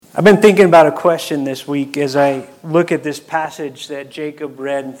I've been thinking about a question this week as I look at this passage that Jacob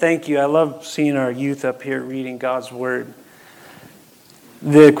read. And thank you. I love seeing our youth up here reading God's Word.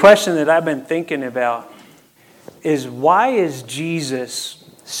 The question that I've been thinking about is, why is Jesus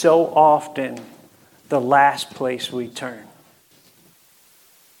so often the last place we turn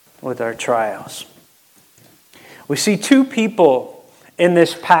with our trials? We see two people in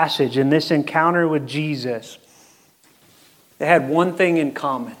this passage, in this encounter with Jesus. They had one thing in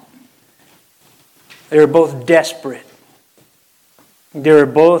common. They were both desperate. They were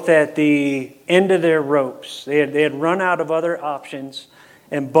both at the end of their ropes. They had run out of other options,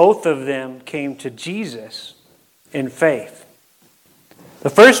 and both of them came to Jesus in faith. The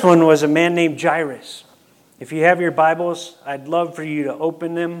first one was a man named Jairus. If you have your Bibles, I'd love for you to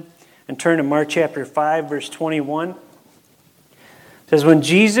open them and turn to Mark chapter 5, verse 21. It says, "When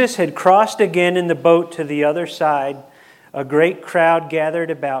Jesus had crossed again in the boat to the other side, a great crowd gathered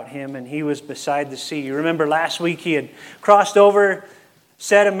about him, and he was beside the sea." You remember last week he had crossed over,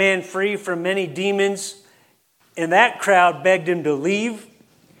 set a man free from many demons, and that crowd begged him to leave.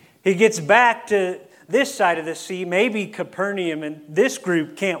 He gets back to this side of the sea, maybe Capernaum, and this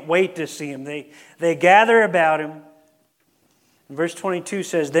group can't wait to see him. They gather about him. And verse 22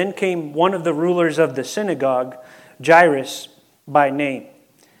 says, "Then came one of the rulers of the synagogue, Jairus by name."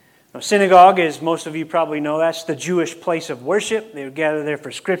 Now, synagogue, as most of you probably know, that's the Jewish place of worship. They would gather there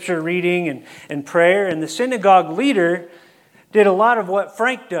for scripture reading and prayer. And the synagogue leader did a lot of what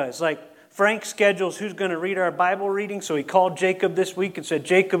Frank does. Like, Frank schedules who's going to read our Bible reading. So he called Jacob this week and said,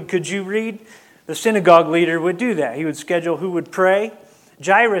 "Jacob, could you read?" The synagogue leader would do that. He would schedule who would pray.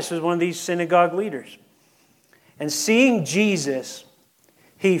 Jairus was one of these synagogue leaders. And seeing Jesus,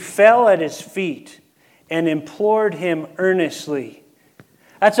 he fell at his feet and implored him earnestly.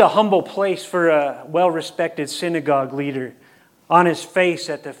 That's a humble place for a well-respected synagogue leader, on his face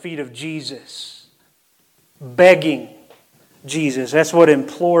at the feet of Jesus, begging Jesus. That's what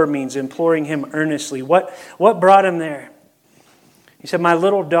implore means, imploring him earnestly. What brought him there? He said, "My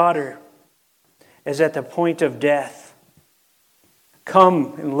little daughter is at the point of death.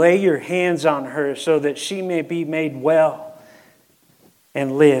 Come and lay your hands on her so that she may be made well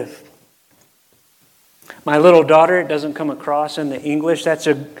and live." My little daughter, it doesn't come across in the English. That's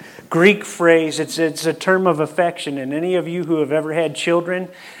a Greek phrase. It's a term of affection. And any of you who have ever had children,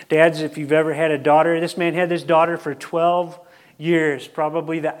 dads, if you've ever had a daughter, this man had this daughter for 12 years,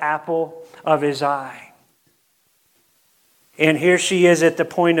 probably the apple of his eye. And here she is at the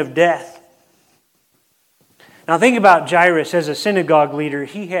point of death. Now think about Jairus as a synagogue leader.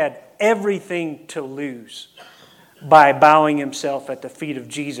 He had everything to lose by bowing himself at the feet of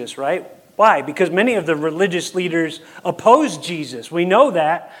Jesus, right? Why? Because many of the religious leaders opposed Jesus. We know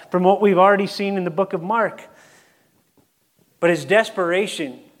that from what we've already seen in the book of Mark. But his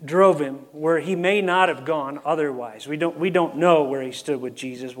desperation drove him where he may not have gone otherwise. We don't know where he stood with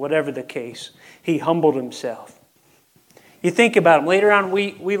Jesus. Whatever the case, he humbled himself. You think about him. Later on,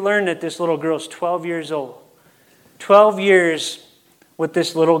 we learn that this little girl's 12 years old. 12 years with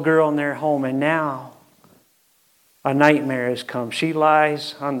this little girl in their home, and now a nightmare has come. She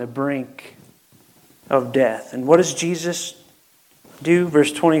lies on the brink of death. And what does Jesus do?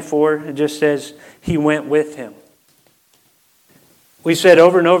 Verse 24, it just says, he went with him. We said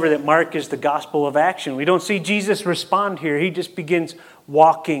over and over that Mark is the gospel of action. We don't see Jesus respond here. He just begins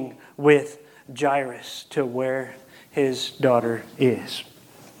walking with Jairus to where his daughter is.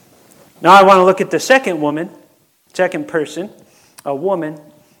 Now I want to look at the second person, a woman.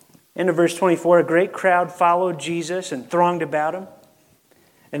 Into verse 24, a great crowd followed Jesus and thronged about him.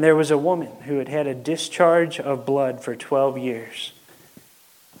 And there was a woman who had had a discharge of blood for 12 years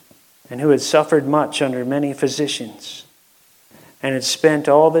and who had suffered much under many physicians and had spent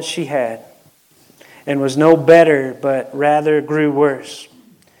all that she had and was no better, but rather grew worse.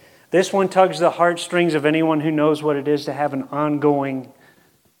 This one tugs the heartstrings of anyone who knows what it is to have an ongoing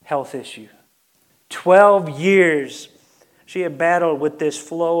health issue. 12 years she had battled with this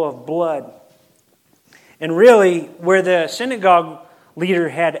flow of blood. And really, where the synagogue leader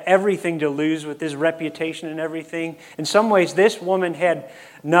had everything to lose with his reputation and everything, in some ways this woman had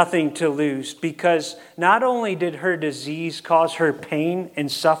nothing to lose, because not only did her disease cause her pain and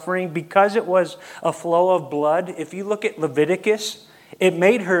suffering, because it was a flow of blood, if you look at Leviticus, it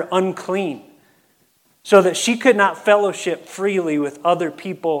made her unclean, so that she could not fellowship freely with other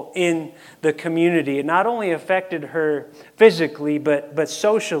people in the community. It not only affected her physically, but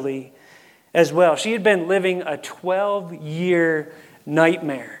socially as well. She had been living a 12-year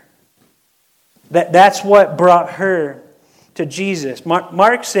nightmare. That's what brought her to Jesus.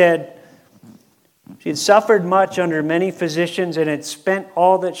 Mark said She had suffered much under many physicians and had spent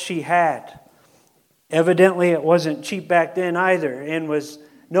all that she had. Evidently, it wasn't cheap back then either, and was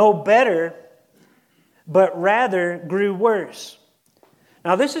no better, but rather grew worse.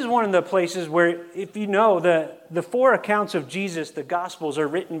 Now, this is one of the places where, if you know, the four accounts of Jesus, the Gospels, are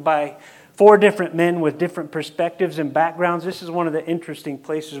written by four different men with different perspectives and backgrounds. This is one of the interesting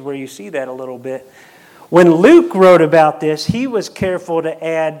places where you see that a little bit. When Luke wrote about this, he was careful to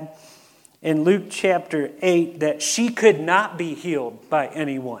add in Luke chapter 8 that she could not be healed by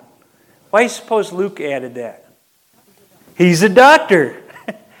anyone. Why do you suppose Luke added that? He's a doctor.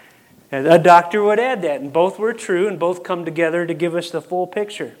 A doctor would add that, and both were true, and both come together to give us the full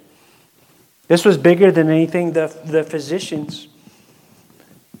picture. This was bigger than anything the physicians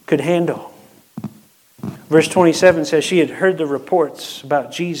could handle. Verse 27 says she had heard the reports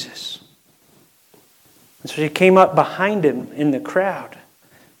about Jesus. And so she came up behind him in the crowd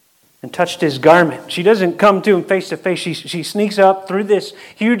and touched his garment. She doesn't come to him face to face. She sneaks up through this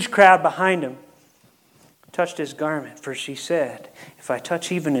huge crowd behind him, touched his garment, for she said, "If I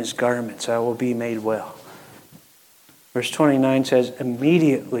touch even his garments, I will be made well." Verse 29 says,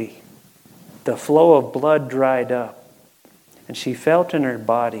 immediately the flow of blood dried up, and she felt in her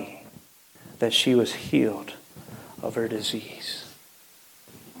body that she was healed of her disease.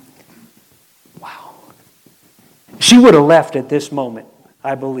 Wow. She would have left at this moment,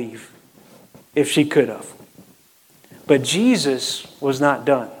 I believe, if she could have. But Jesus was not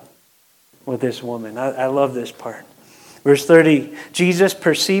done with this woman. I love this part. Verse 30, Jesus,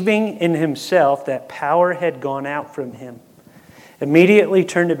 perceiving in himself that power had gone out from him, immediately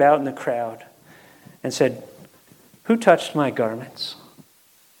turned about in the crowd and said, "Who touched my garments?"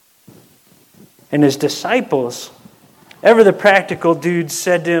 And his disciples, ever the practical dudes,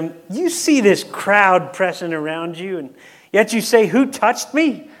 said to him, "You see this crowd pressing around you, and yet you say, 'Who touched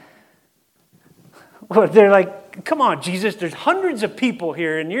me?'" Well, they're like, "Come on, Jesus, there's hundreds of people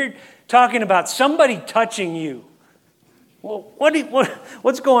here, and you're talking about somebody touching you. Well,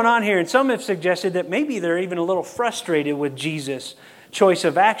 what's going on here?" And some have suggested that maybe they're even a little frustrated with Jesus' choice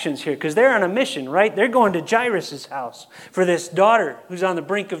of actions here, because they're on a mission, right? They're going to Jairus' house for this daughter who's on the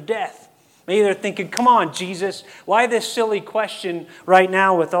brink of death. Maybe they're thinking, "Come on, Jesus, why this silly question right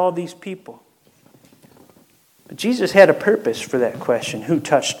now with all these people?" But Jesus had a purpose for that question. Who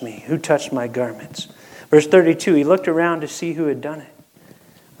touched me? Who touched my garments? Verse 32, he looked around to see who had done it.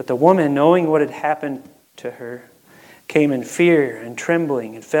 But the woman, knowing what had happened to her, came in fear and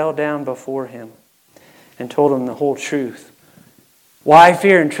trembling and fell down before him and told him the whole truth. Why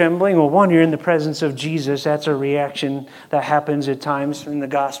fear and trembling? Well, one, you're in the presence of Jesus. That's a reaction that happens at times in the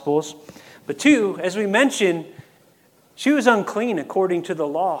Gospels. But two, as we mentioned, she was unclean according to the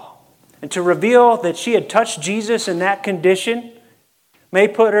law. And to reveal that she had touched Jesus in that condition may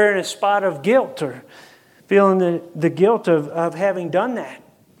put her in a spot of guilt, or feeling the guilt of having done that.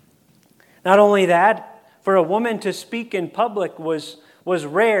 Not only that, for a woman to speak in public was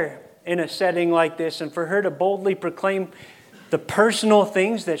rare in a setting like this, and for her to boldly proclaim the personal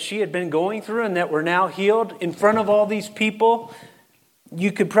things that she had been going through and that were now healed in front of all these people,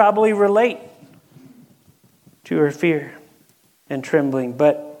 you could probably relate to her fear and trembling.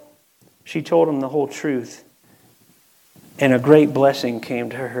 But she told him the whole truth, and a great blessing came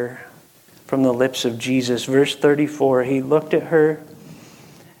to her from the lips of Jesus. Verse 34, he looked at her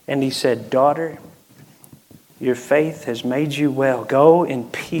and he said, "Daughter, your faith has made you well. Go in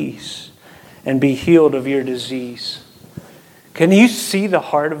peace and be healed of your disease." Can you see the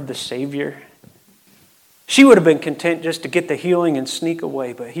heart of the Savior? She would have been content just to get the healing and sneak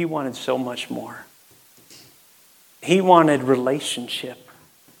away, but he wanted so much more. He wanted relationship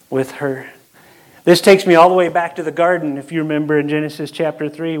with her. This takes me all the way back to the garden, if you remember in Genesis chapter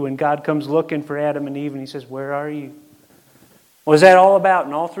 3, when God comes looking for Adam and Eve and he says, "Where are you?" What is that all about?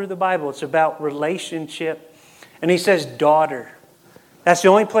 And all through the Bible, it's about relationship. And he says, "Daughter." That's the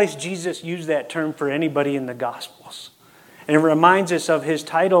only place Jesus used that term for anybody in the Gospels. And it reminds us of his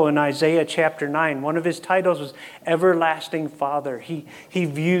title in Isaiah chapter 9. One of his titles was Everlasting Father. He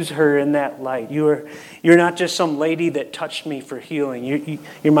views her in that light. You're not just some lady that touched me for healing.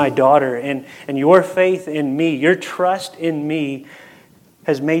 You're my daughter. And your faith in me, your trust in me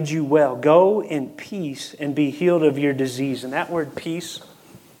has made you well. Go in peace and be healed of your disease. And that word peace,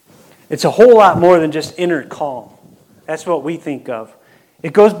 it's a whole lot more than just inner calm. That's what we think of.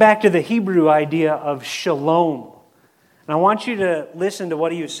 It goes back to the Hebrew idea of shalom. And I want you to listen to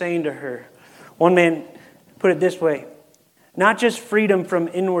what he was saying to her. One man put it this way: not just freedom from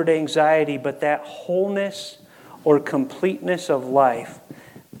inward anxiety, but that wholeness or completeness of life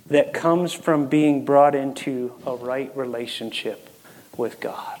that comes from being brought into a right relationship with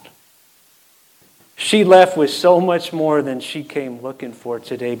God. She left with so much more than she came looking for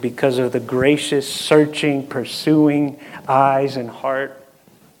today because of the gracious, searching, pursuing eyes and heart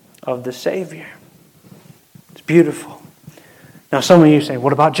of the Savior. It's beautiful. Now some of you say,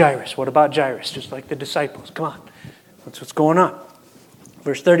 what about Jairus? What about Jairus? Just like the disciples. Come on. That's what's going on.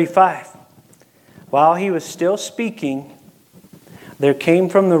 Verse 35. While he was still speaking, there came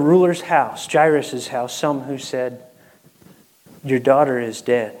from the ruler's house, Jairus' house, some who said, your daughter is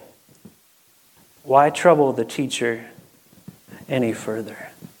dead. Why trouble the teacher any further?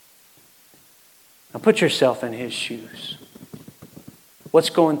 Now put yourself in his shoes.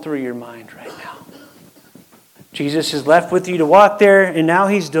 What's going through your mind right now? Jesus is left with you to walk there, and now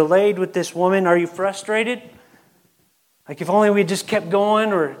he's delayed with this woman. Are you frustrated? Like if only we just kept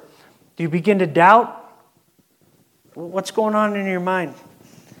going, or do you begin to doubt? What's going on in your mind?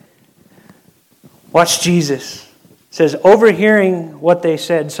 Watch Jesus. It says, overhearing what they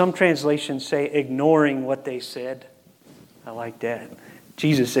said. Some translations say ignoring what they said. I like that.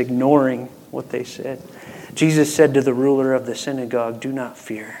 Jesus ignoring what they said. Jesus said to the ruler of the synagogue, do not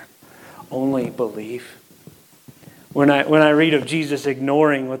fear, only believe. When I read of Jesus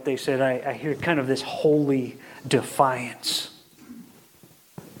ignoring what they said, I hear kind of this holy defiance.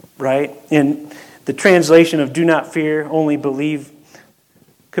 Right? And the translation of do not fear, only believe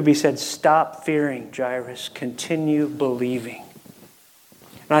could be said, stop fearing, Jairus. Continue believing.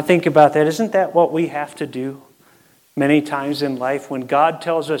 And I think about that. Isn't that what we have to do many times in life? When God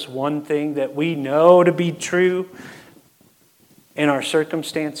tells us one thing that we know to be true in our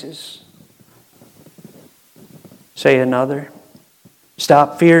circumstances, say another.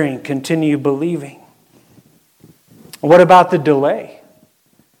 Stop fearing. Continue believing. What about the delay?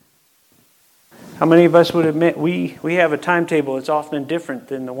 How many of us would admit we have a timetable that's often different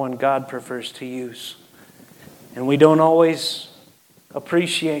than the one God prefers to use? And we don't always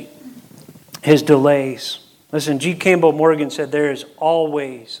appreciate his delays. Listen, G. Campbell Morgan said there is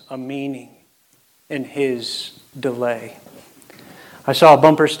always a meaning in his delay. I saw a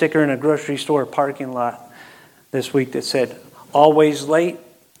bumper sticker in a grocery store parking lot this week that said, always late,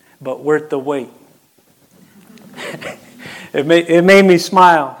 but worth the wait. It made me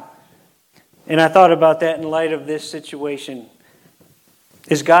smile. And I thought about that in light of this situation.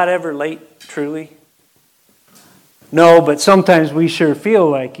 Is God ever late, truly? No, but sometimes we sure feel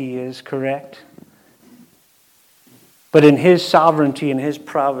like he is, correct? But in his sovereignty and his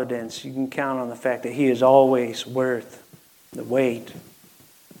providence, you can count on the fact that he is always worth the wait.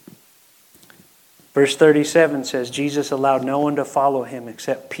 Verse 37 says, Jesus allowed no one to follow him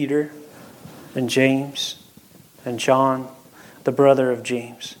except Peter and James and John, the brother of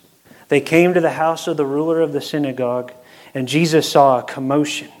James. They came to the house of the ruler of the synagogue, and Jesus saw a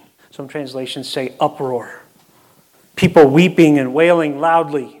commotion. Some translations say uproar. People weeping and wailing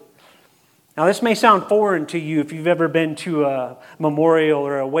loudly. Now this may sound foreign to you if you've ever been to a memorial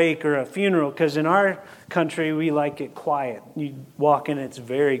or a wake or a funeral, because in our country we like it quiet. You walk in, it's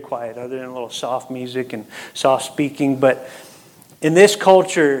very quiet, other than a little soft music and soft speaking. But in this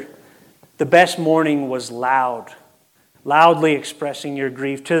culture, the best mourning was loud. Loudly expressing your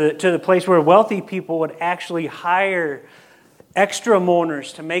grief to the place where wealthy people would actually hire extra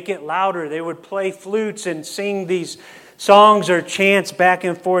mourners to make it louder. They would play flutes and sing these songs or chants back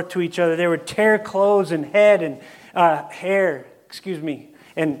and forth to each other. They would tear clothes and hair,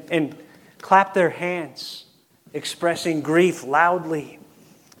 and clap their hands, expressing grief loudly.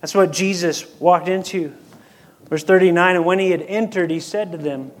 That's what Jesus walked into. Verse 39, and when he had entered, he said to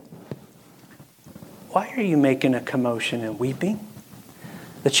them, why are you making a commotion and weeping?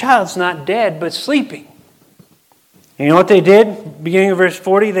 The child's not dead, but sleeping. And you know what they did? Beginning of verse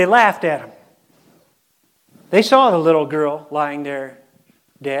 40, they laughed at him. They saw the little girl lying there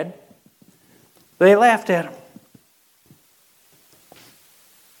dead. They laughed at him.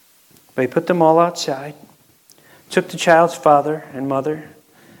 They put them all outside, took the child's father and mother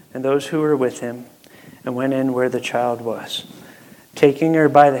and those who were with him, and went in where the child was. Taking her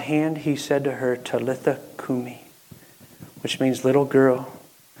by the hand, he said to her, Talitha Kumi, which means, little girl,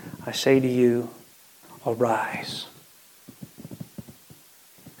 I say to you, arise.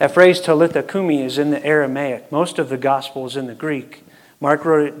 That phrase, Talitha Kumi, is in the Aramaic. Most of the gospel is in the Greek. Mark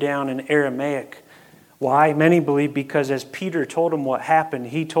wrote it down in Aramaic. Why? Many believe because as Peter told him what happened,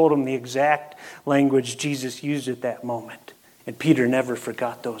 he told him the exact language Jesus used at that moment. And Peter never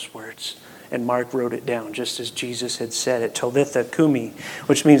forgot those words. And Mark wrote it down just as Jesus had said it. Talitha Kumi,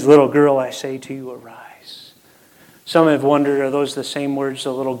 which means, little girl, I say to you, arise. Some have wondered, are those the same words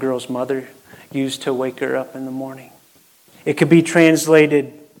the little girl's mother used to wake her up in the morning? It could be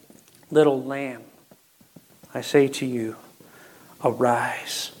translated, little lamb, I say to you,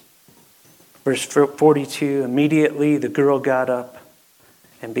 arise. Verse 42, immediately the girl got up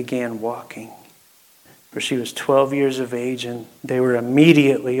and began walking. For she was 12 years of age, and they were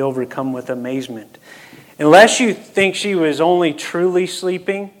immediately overcome with amazement. Unless you think she was only truly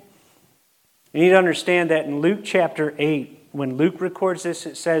sleeping, you need to understand that in Luke chapter 8, when Luke records this,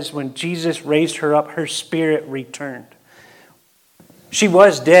 it says when Jesus raised her up, her spirit returned. She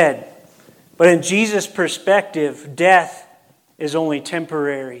was dead, but in Jesus' perspective, death is only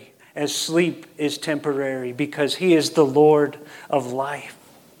temporary, as sleep is temporary, because He is the Lord of life.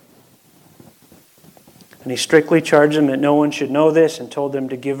 And He strictly charged them that no one should know this and told them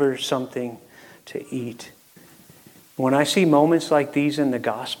to give her something to eat. When I see moments like these in the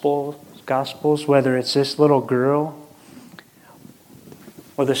Gospels, whether it's this little girl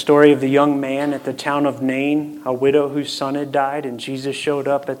or the story of the young man at the town of Nain, a widow whose son had died, and Jesus showed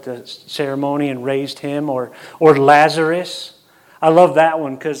up at the ceremony and raised him, or Lazarus. I love that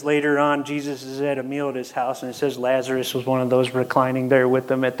one because later on Jesus is at a meal at his house and it says Lazarus was one of those reclining there with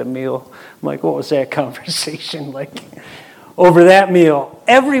them at the meal. I'm like, what was that conversation like over that meal?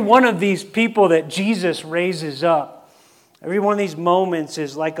 Every one of these people that Jesus raises up, every one of these moments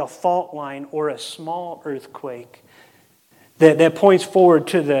is like a fault line or a small earthquake that points forward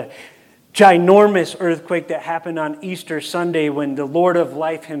to the ginormous earthquake that happened on Easter Sunday when the Lord of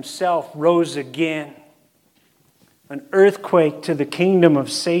life Himself rose again. An earthquake to the kingdom of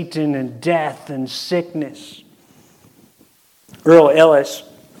Satan and death and sickness. Earl Ellis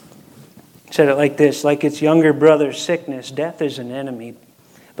said it like this: like its younger brother, sickness, death is an enemy,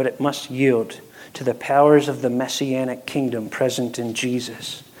 but it must yield to the powers of the messianic kingdom present in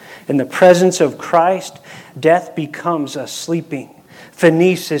Jesus. In the presence of Christ, death becomes a sleeping.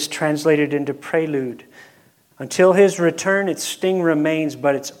 Finis is translated into prelude. Until His return, its sting remains,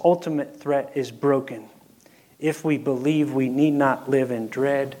 but its ultimate threat is broken. If we believe, we need not live in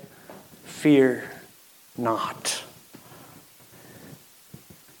dread. Fear not.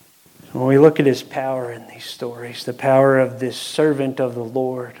 When we look at His power in these stories, the power of this servant of the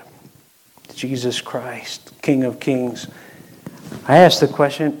Lord, Jesus Christ, King of Kings, I ask the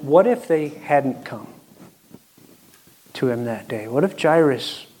question, what if they hadn't come to Him that day? What if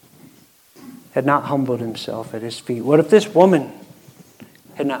Jairus had not humbled himself at His feet? What if this woman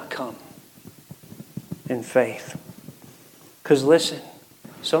had not come in faith? Because listen,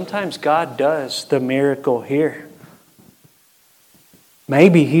 sometimes God does the miracle here.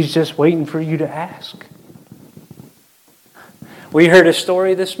 Maybe He's just waiting for you to ask. We heard a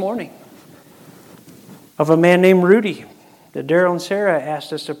story this morning of a man named Rudy that Daryl and Sarah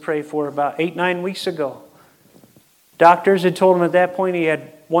asked us to pray for about 8-9 weeks ago. Doctors had told him at that point he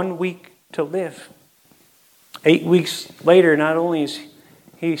had 1 week to live. 8 weeks later, not only is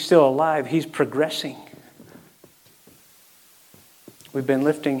he still alive, he's progressing. We've been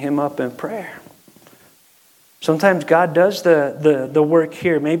lifting him up in prayer. Sometimes God does the work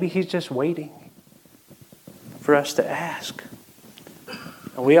here. Maybe He's just waiting for us to ask.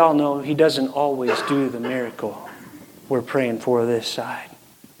 And we all know He doesn't always do the miracle we're praying for this side.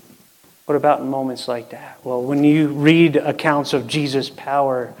 What about in moments like that? Well, when you read accounts of Jesus'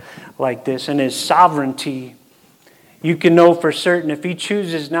 power like this and His sovereignty, you can know for certain if He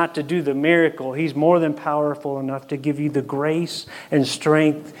chooses not to do the miracle, He's more than powerful enough to give you the grace and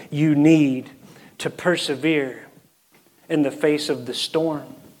strength you need to persevere in the face of the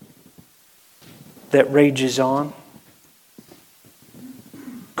storm that rages on.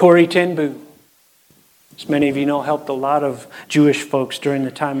 Corrie ten Boom, as many of you know, helped a lot of Jewish folks during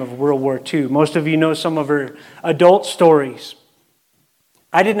the time of World War II. Most of you know some of her adult stories.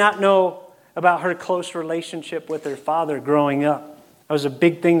 I did not know about her close relationship with her father growing up. That was a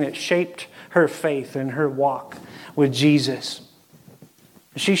big thing that shaped her faith and her walk with Jesus.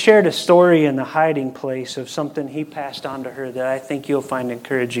 She shared a story in the hiding place of something he passed on to her that I think you'll find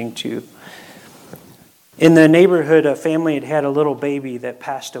encouraging too. In the neighborhood, a family had had a little baby that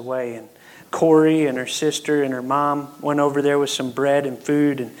passed away, and Corrie and her sister and her mom went over there with some bread and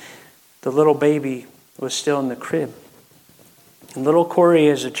food, and the little baby was still in the crib. And little Corrie,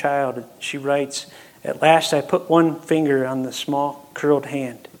 as a child, she writes, "At last I put one finger on the small curled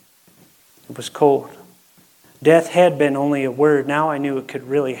hand. It was cold. Death had been only a word. Now I knew it could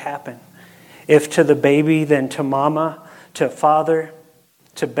really happen. If to the baby, then to Mama, to Father,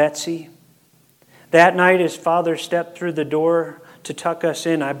 to Betsy. That night as Father stepped through the door to tuck us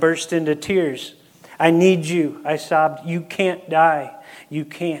in, I burst into tears. I need you, I sobbed. You can't die. You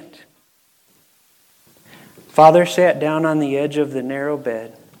can't." Father sat down on the edge of the narrow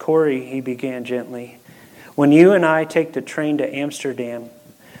bed. "Corrie," he began gently, "when you and I take the train to Amsterdam,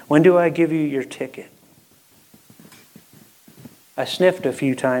 when do I give you your ticket?" I sniffed a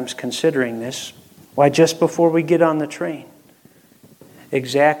few times considering this. Why, just before we get on the train.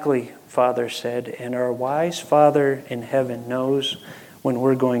 Exactly, Father said, and our wise Father in heaven knows when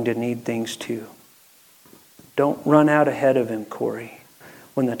we're going to need things too. Don't run out ahead of Him, Corey.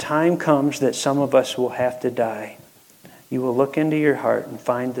 When the time comes that some of us will have to die, you will look into your heart and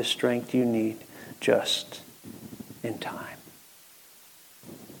find the strength you need just in time.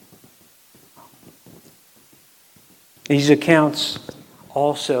 These accounts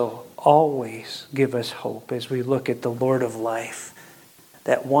also always give us hope as we look at the Lord of life,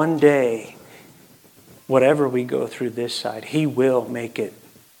 that one day, whatever we go through this side, He will make it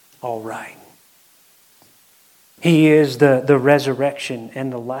all right. He is the resurrection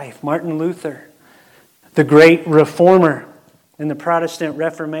and the life. Martin Luther, the great reformer in the Protestant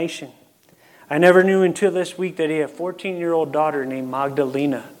Reformation. I never knew until this week that he had a 14-year-old daughter named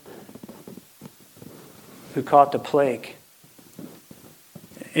Magdalena who caught the plague.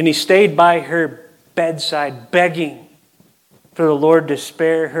 And he stayed by her bedside begging for the Lord to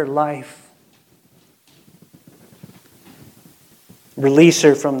spare her life, release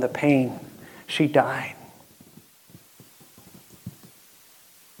her from the pain. She died.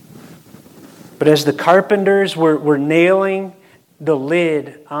 But as the carpenters were nailing the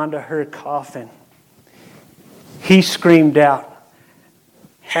lid onto her coffin, he screamed out,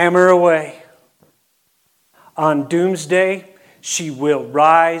 "Hammer away. On doomsday, she will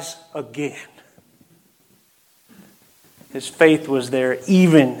rise again." His faith was there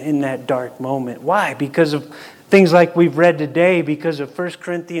even in that dark moment. Why? Because of things like we've read today, because of 1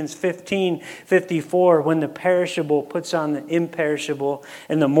 Corinthians 15:54, when the perishable puts on the imperishable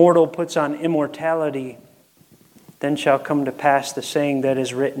and the mortal puts on immortality, then shall come to pass the saying that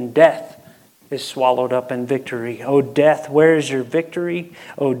is written, death is swallowed up in victory. O death, where is your victory?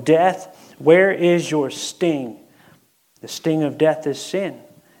 O death, where is your sting? The sting of death is sin,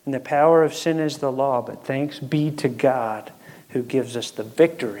 and the power of sin is the law. But thanks be to God who gives us the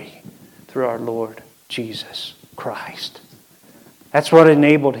victory through our Lord Jesus Christ. That's what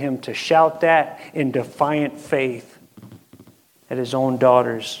enabled him to shout that in defiant faith at his own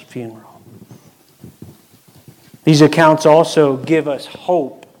daughter's funeral. These accounts also give us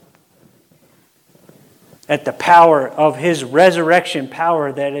hope at the power of His resurrection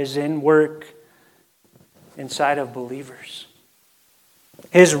power that is in work inside of believers.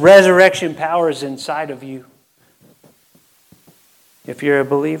 His resurrection power is inside of you if you're a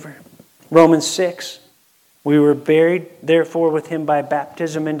believer. Romans 6, we were buried therefore with Him by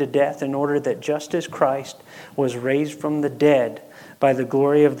baptism into death, in order that just as Christ was raised from the dead by the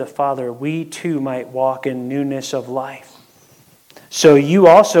glory of the Father, we too might walk in newness of life. So you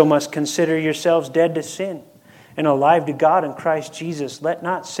also must consider yourselves dead to sin and alive to God in Christ Jesus. Let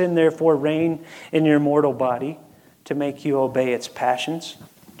not sin therefore reign in your mortal body to make you obey its passions.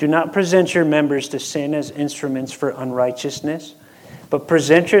 Do not present your members to sin as instruments for unrighteousness, but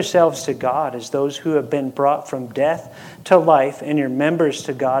present yourselves to God as those who have been brought from death to life, and your members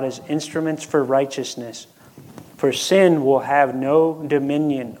to God as instruments for righteousness. For sin will have no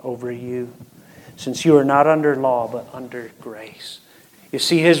dominion over you, since you are not under law, but under grace. You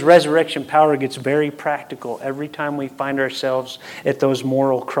see, His resurrection power gets very practical every time we find ourselves at those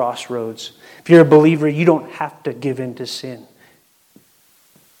moral crossroads. If you're a believer, you don't have to give in to sin.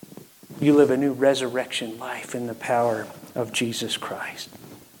 You live a new resurrection life in the power of Jesus Christ.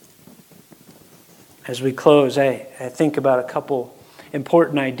 As we close, I think about a couple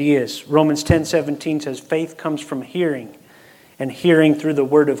important ideas. Romans 10:17 says, faith comes from hearing, and hearing through the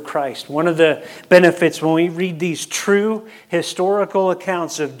word of Christ. One of the benefits when we read these true historical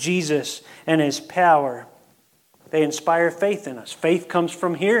accounts of Jesus and His power, they inspire faith in us. Faith comes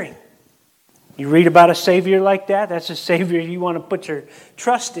from hearing. You read about a Savior like that, that's a Savior you want to put your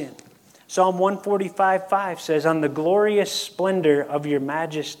trust in. Psalm 145:5 says, on the glorious splendor of your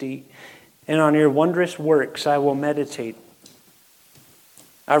majesty and on your wondrous works I will meditate.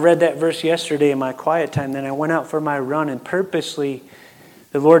 I read that verse yesterday in my quiet time. Then I went out for my run, and purposely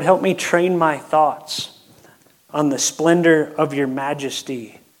the Lord helped me train my thoughts on the splendor of your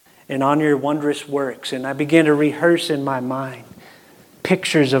majesty and on your wondrous works. And I began to rehearse in my mind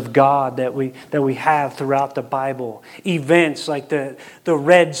pictures of God that we have throughout the Bible. Events like the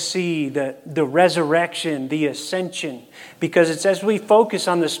Red Sea, the resurrection, the ascension. Because it's as we focus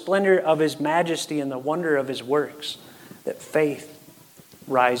on the splendor of His majesty and the wonder of His works that faith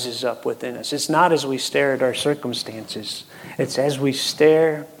rises up within us. It's not as we stare at our circumstances. It's as we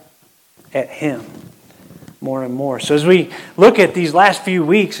stare at Him more and more. So as we look at these last few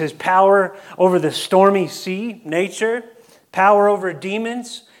weeks, His power over the stormy sea, nature, power over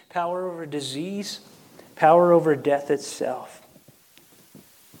demons, power over disease, power over death itself.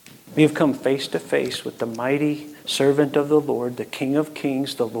 We have come face to face with the mighty servant of the Lord, the King of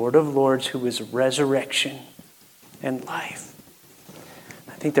Kings, the Lord of Lords, who is resurrection and life.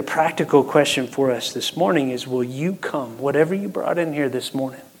 I think the practical question for us this morning is, will you come, whatever you brought in here this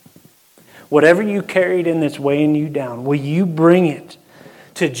morning, whatever you carried in that's weighing you down, will you bring it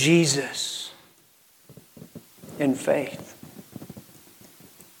to Jesus in faith?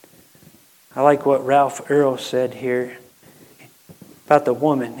 I like what Ralph Earl said here about the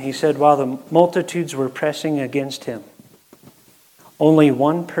woman. He said, while the multitudes were pressing against him, only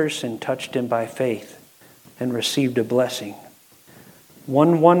one person touched him by faith and received a blessing.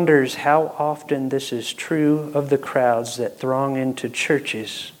 One wonders how often this is true of the crowds that throng into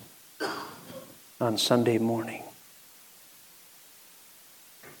churches on Sunday morning.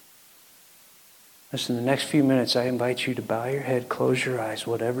 Listen, the next few minutes, I invite you to bow your head, close your eyes,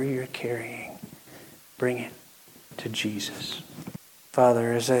 whatever you're carrying, bring it to Jesus.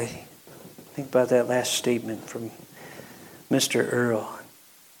 Father, as I think about that last statement from Mr. Earl,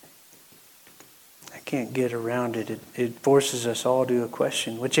 I can't get around it. It forces us all to a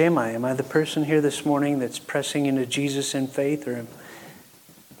question. Which am I? Am I the person here this morning that's pressing into Jesus in faith, or am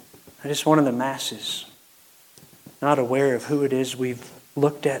I just one of the masses, not aware of who it is we've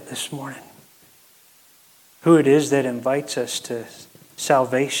looked at this morning? Who it is that invites us to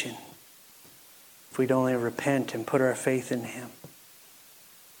salvation if we'd only repent and put our faith in Him?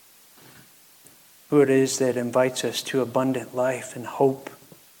 Who it is that invites us to abundant life and hope,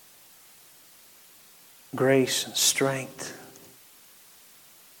 grace and strength.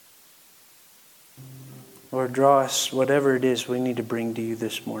 Lord, draw us whatever it is we need to bring to you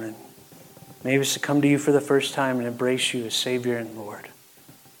this morning. Maybe it's to come to you for the first time and embrace you as Savior and Lord.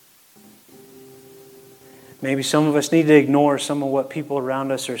 Maybe some of us need to ignore some of what people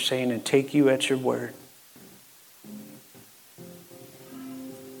around us are saying and take you at your word.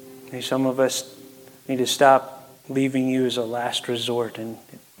 Maybe some of us need to stop leaving you as a last resort and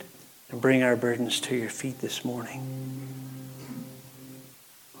bring our burdens to your feet this morning.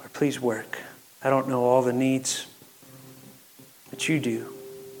 Lord, please work. I don't know all the needs, but you do.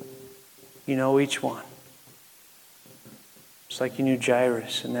 You know each one. Just like you knew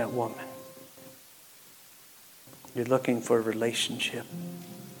Jairus and that woman. You're looking for a relationship.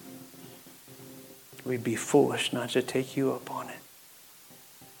 We'd be foolish not to take you up on it.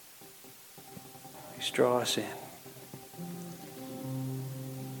 Please draw us in.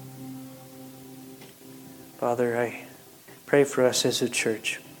 Father, I pray for us as a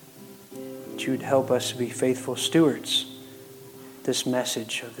church that you would help us to be faithful stewards of this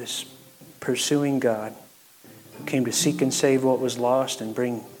message of this pursuing God who came to seek and save what was lost and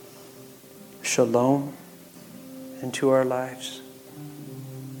bring shalom into our lives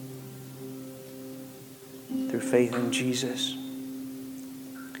through faith in Jesus.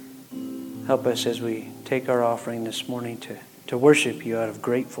 Help us as we take our offering this morning to worship you out of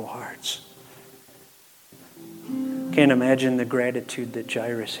grateful hearts. Can't imagine the gratitude that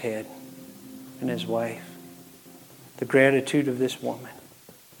Jairus had and his wife. The gratitude of this woman.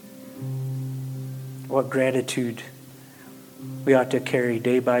 What gratitude we ought to carry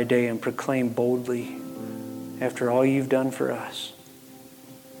day by day and proclaim boldly after all you've done for us.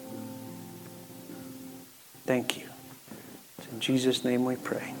 Thank you. It's in Jesus' name we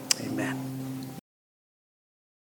pray. Amen.